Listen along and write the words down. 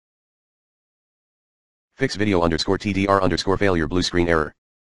Fix video_TDR_failure blue screen error.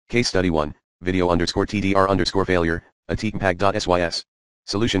 Case study 1, video_TDR_failure, atikmpag.sys.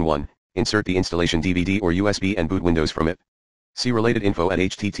 Solution 1, insert the installation DVD or USB and boot Windows from it. See related info at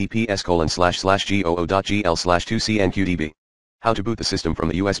https://goo.gl/2cnqdb. How to boot the system from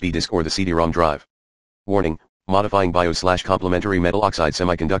the USB disk or the CD-ROM drive. Warning, modifying BIOS/complementary metal oxide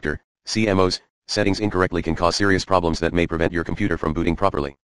semiconductor, CMOS, settings incorrectly can cause serious problems that may prevent your computer from booting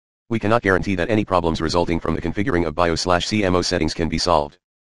properly. We cannot guarantee that any problems resulting from the configuring of BIOS/CMOS settings can be solved.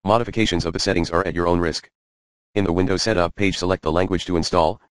 Modifications of the settings are at your own risk. In the Windows Setup page, select the language to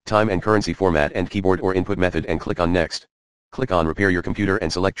install, time and currency format and keyboard or input method and click on Next. Click on Repair your computer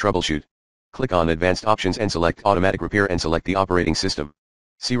and select Troubleshoot. Click on Advanced Options and select Automatic Repair and select the operating system.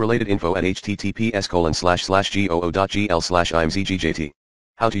 See related info at https://goo.gl/imzgjt.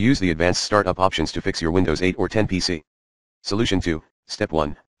 How to use the advanced startup options to fix your Windows 8 or 10 PC. Solution 2, Step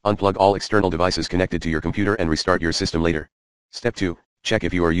 1, unplug all external devices connected to your computer and restart your system later. Step 2, check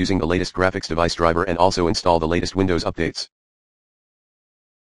if you are using the latest graphics device driver and also install the latest Windows updates.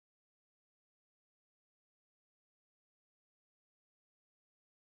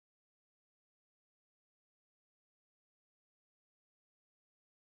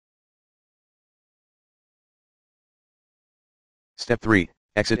 Step 3,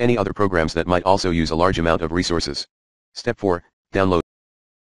 exit any other programs that might also use a large amount of resources. Step 4, download.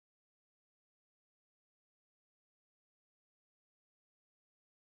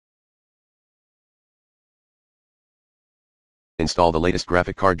 Install the latest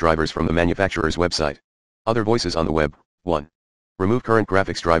graphic card drivers from the manufacturer's website. Other voices on the web. 1. Remove current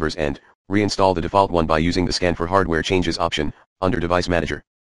graphics drivers and reinstall the default one by using the Scan for Hardware Changes option under Device Manager.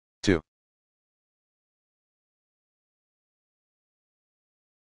 2.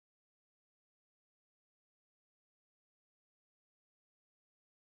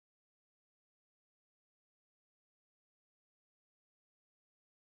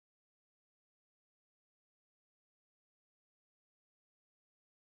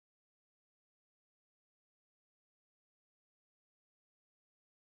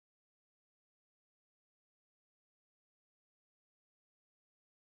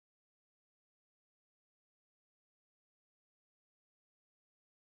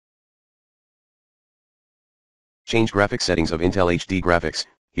 Change graphics settings of Intel HD graphics.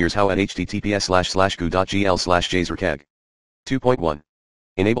 Here's how at https://goo.gl/jsrcag. 2.1.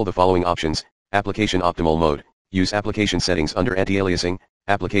 Enable the following options: Application Optimal Mode. Use application settings under Anti-aliasing,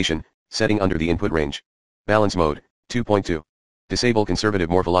 Application, setting under the input range. Balance Mode. 2.2. Disable conservative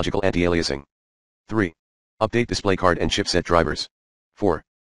morphological anti-aliasing. 3. Update display card and chipset drivers. 4.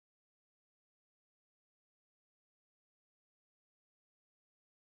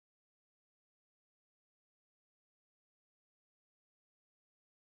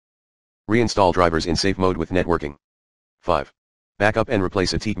 Reinstall drivers in safe mode with networking. 5. Backup and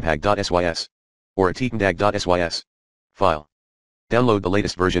replace atikmpag.sys or atikmpag.sys file. Download the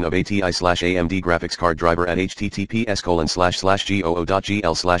latest version of ATI/AMD graphics card driver at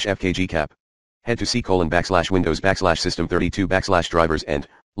https://goo.gl/fkgcap. Head to c://windows/system32/drivers and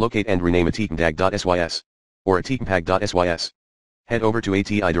locate and rename atikmpag.sys or atikmpag.sys. Head over to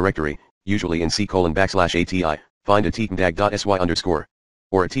ATI directory, usually in c:/ATI, find atikmpag.sy_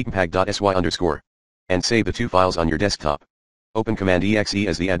 or atikmpag.sy_, and save the two files on your desktop. Open Command exe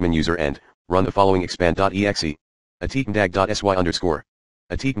as the admin user and run the following expand.exe, atikmpag.sy_,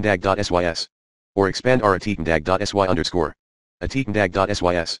 atikmpag.sys, or expand r atikmpag.sy_,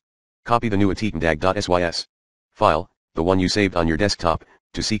 atikmpag.sys. Copy the new atikmpag.sys file, the one you saved on your desktop,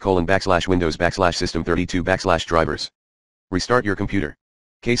 to c://windows/system32/drivers. Restart your computer.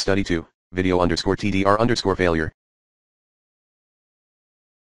 Case study 2, video_TDR_failure.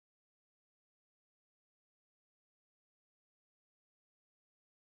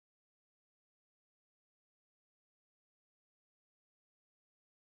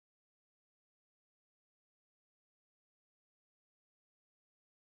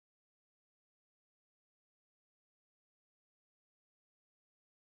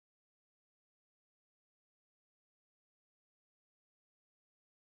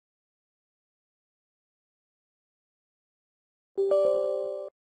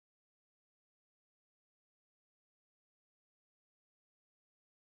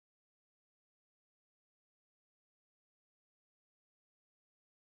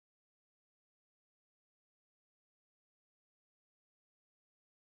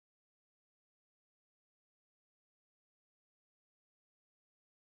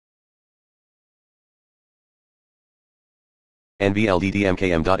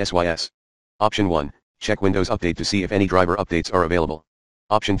 NVLDDMKM.SYS. Option 1, check Windows Update to see if any driver updates are available.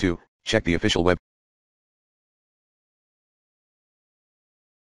 Option 2, check the official web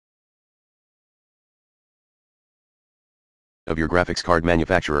of your graphics card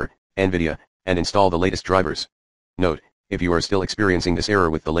manufacturer, NVIDIA, and install the latest drivers. Note, if you are still experiencing this error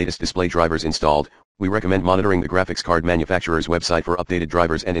with the latest display drivers installed, we recommend monitoring the graphics card manufacturer's website for updated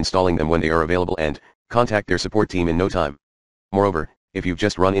drivers and installing them when they are available and contact their support team in no time. Moreover, if you've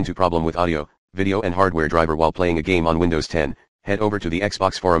just run into problem with audio, video and hardware driver while playing a game on Windows 10, head over to the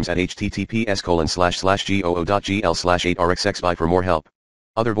Xbox forums at https://goo.gl/8rxxby for more help.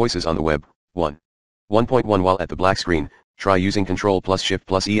 Other voices on the web. 1. 1.1 While at the black screen, try using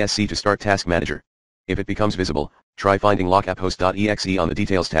Ctrl+Shift+ESC to start Task Manager. If it becomes visible, try finding lockapphost.exe on the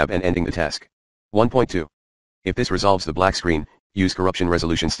Details tab and ending the task. 1.2. If this resolves the black screen, use Corruption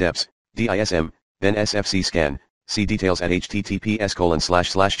Resolution Steps, DISM, then SFC scan, see details at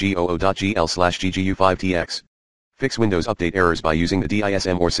https://goo.gl/ggu5tx. Fix Windows Update errors by using the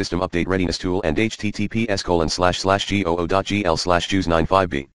DISM or System Update Readiness tool and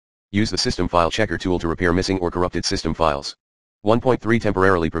https://goo.gl/juice95b. Use the System File Checker tool to repair missing or corrupted system files. 1.3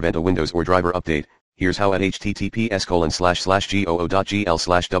 Temporarily prevent a Windows or driver update. Here's how at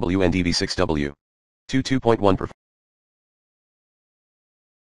https://goo.gl/wndv6w. 2.1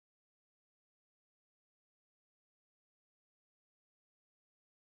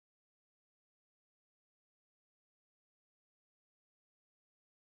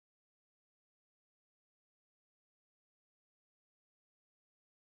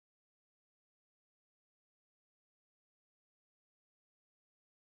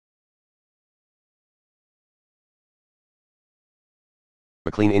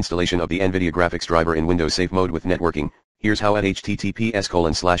 A clean installation of the NVIDIA graphics driver in Windows Safe Mode with networking. Here's how at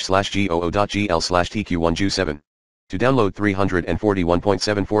https://goo.gl/tq1ju7. To download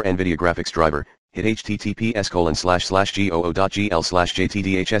 341.74 NVIDIA graphics driver, hit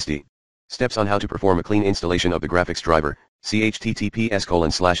https://goo.gl/jtdhsd. Steps on how to perform a clean installation of the graphics driver, see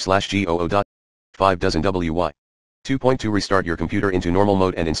https://goo.5 2.2 Restart your computer into normal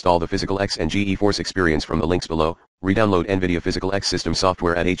mode and install the Physical X and GeForce Experience from the links below. Redownload NVIDIA Physical X system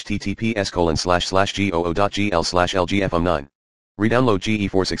software at https://goo.gl/lgfm9. Redownload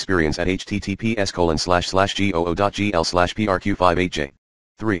GeForce Experience at https://goo.gl/prq58j.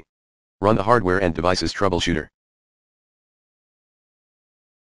 3. Run the hardware and devices troubleshooter.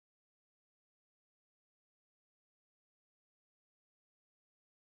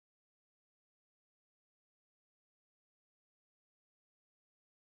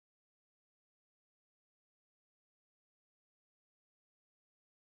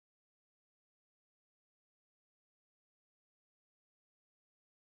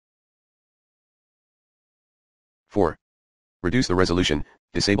 Four. Reduce the resolution,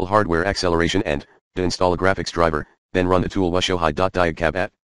 disable hardware acceleration and deinstall a graphics driver, then run the tool wshowhide.diagcab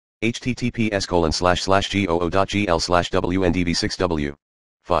at https://goo.gl/wndv6w.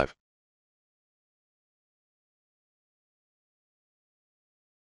 5.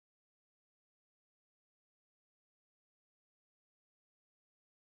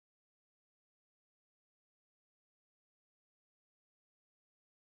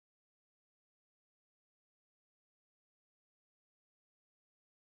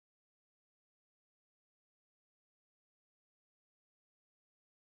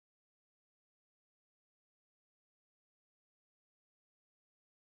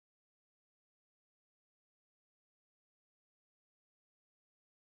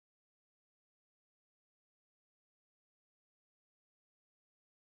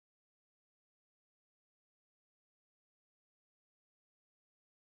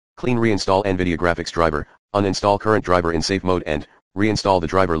 Clean reinstall NVIDIA graphics driver, uninstall current driver in safe mode and reinstall the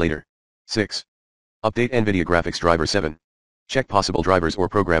driver later. 6. Update NVIDIA graphics driver 7. Check possible drivers or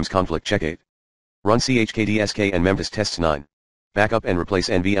programs conflict. Check 8. Run chkdsk and memtest tests 9. Backup and replace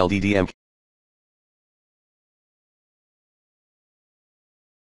NVLDDMKM.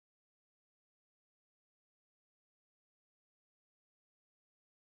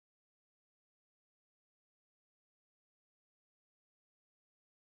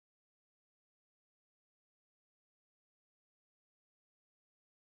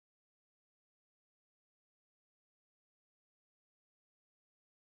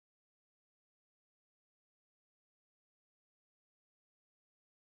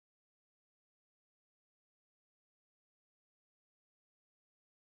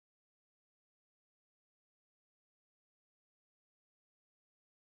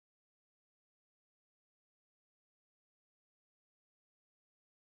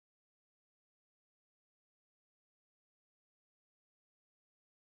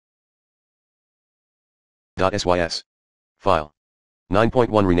 .sys. File.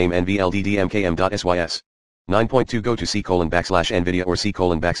 9.1 Rename NVLDDMKM.SYS. 9.2 Go to c:/NVIDIA or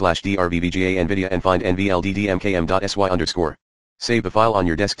c:/drvvga NVIDIA and find NVLDDMKM.SY_. Save the file on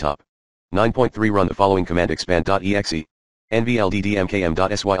your desktop. 9.3 Run the following command: expand.exe.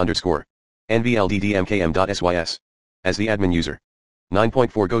 NVLDDMKM.SY_. NVLDDMKM.SYS. As the admin user.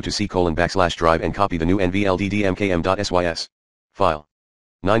 9.4 Go to C:/drive and copy the new NVLDDMKM.SYS file.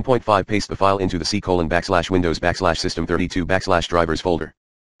 9.5 Paste the file into the C:/Windows/System32/drivers folder.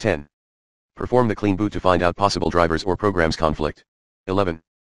 10. Perform the clean boot to find out possible drivers or programs conflict. 11.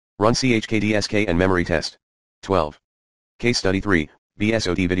 Run chkdsk and memory test. 12. Case study 3,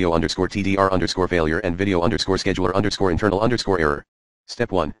 BOSD video_TDR_failure and video_scheduler_internal_error.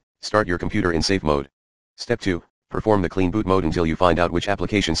 Step 1, start your computer in safe mode. Step 2, perform the clean boot mode until you find out which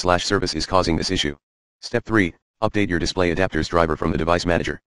application/service is causing this issue. Step 3, update your display adapters driver from the device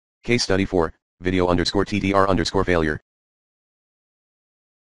manager. Case study 4, video_TDR_failure.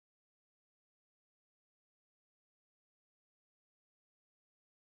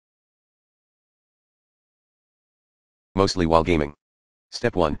 Mostly while gaming.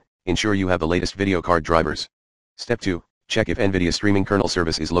 Step 1, ensure you have the latest video card drivers. Step 2, check if NVIDIA streaming kernel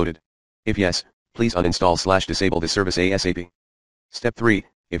service is loaded. If yes, please uninstall/disable this service ASAP. Step 3,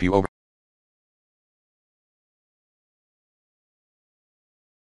 if you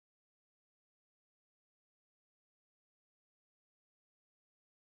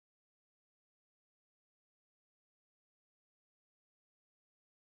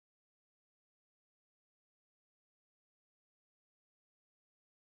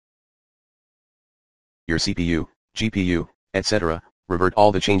your CPU, GPU, etc., revert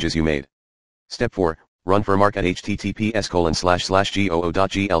all the changes you made. Step 4, run firmware at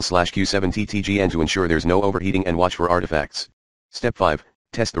https://goo.gl/q7ttgn to ensure there's no overheating and watch for artifacts. Step 5,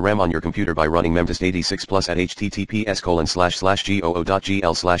 test the RAM on your computer by running memtest86 plus at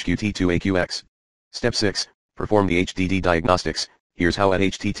https://goo.gl/qt2aqx. Step 6, perform the HDD diagnostics. Here's how at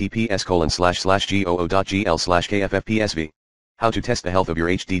https://goo.gl/kffpsv. How to test the health of your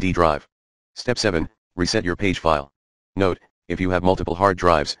HDD drive. Step 7, reset your page file. Note, if you have multiple hard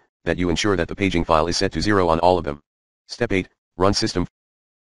drives, that you ensure that the paging file is set to 0 on all of them. Step 8, run system.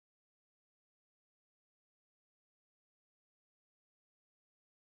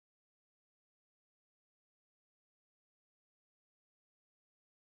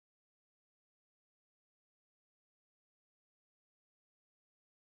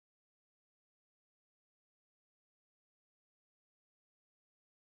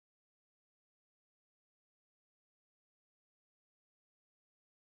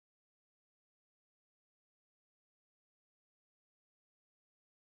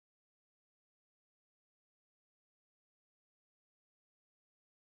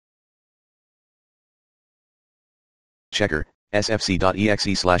 Checker,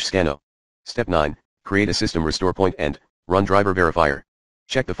 sfc.exe/scano. Step 9, create a system restore point and run driver verifier.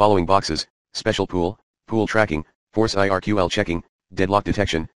 Check the following boxes: special pool, pool tracking, force IRQL checking, deadlock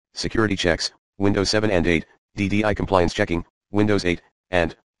detection, security checks, Windows 7 and 8, DDI compliance checking, Windows 8,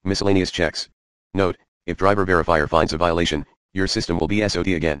 and miscellaneous checks. Note, if driver verifier finds a violation, your system will be SOD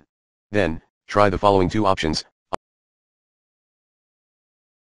again. Then, try the following two options.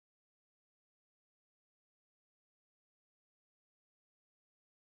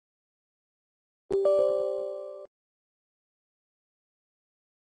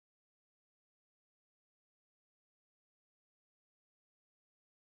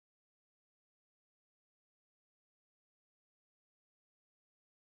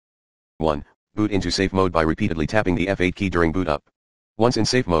 One, boot into safe mode by repeatedly tapping the F8 key during boot up. Once in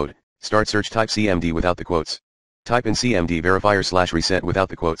safe mode, start search, type CMD without the quotes. Type in CMD verifier/reset without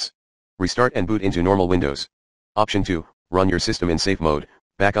the quotes. Restart and boot into normal Windows. Option 2, run your system in safe mode,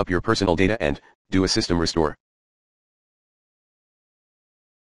 back up your personal data and do a system restore.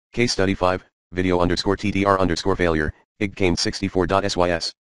 Case study 5, video_TDR_failure,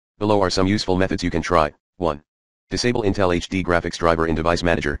 atikmpag..sys. Below are some useful methods you can try. 1. Disable Intel HD graphics driver in Device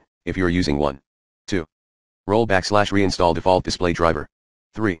Manager, if you're using one. 2. Roll /reinstall default display driver.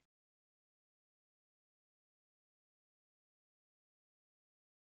 3.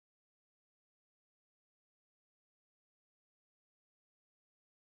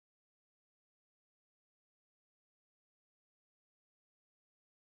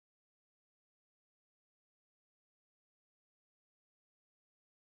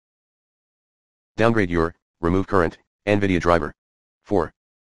 Downgrade your, remove current, NVIDIA driver. 4.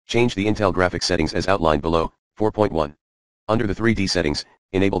 Change the Intel graphics settings as outlined below. 4.1. Under the 3D settings,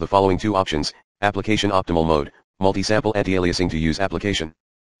 enable the following two options: Application Optimal Mode, Multi-Sample Anti-Aliasing to use application.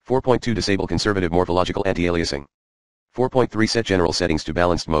 4.2 Disable Conservative Morphological Anti-Aliasing. 4.3 Set General Settings to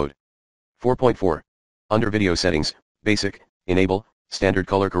Balanced Mode. 4.4. Under Video Settings, Basic, enable, Standard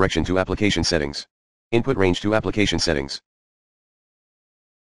Color Correction to Application Settings. Input Range to Application Settings.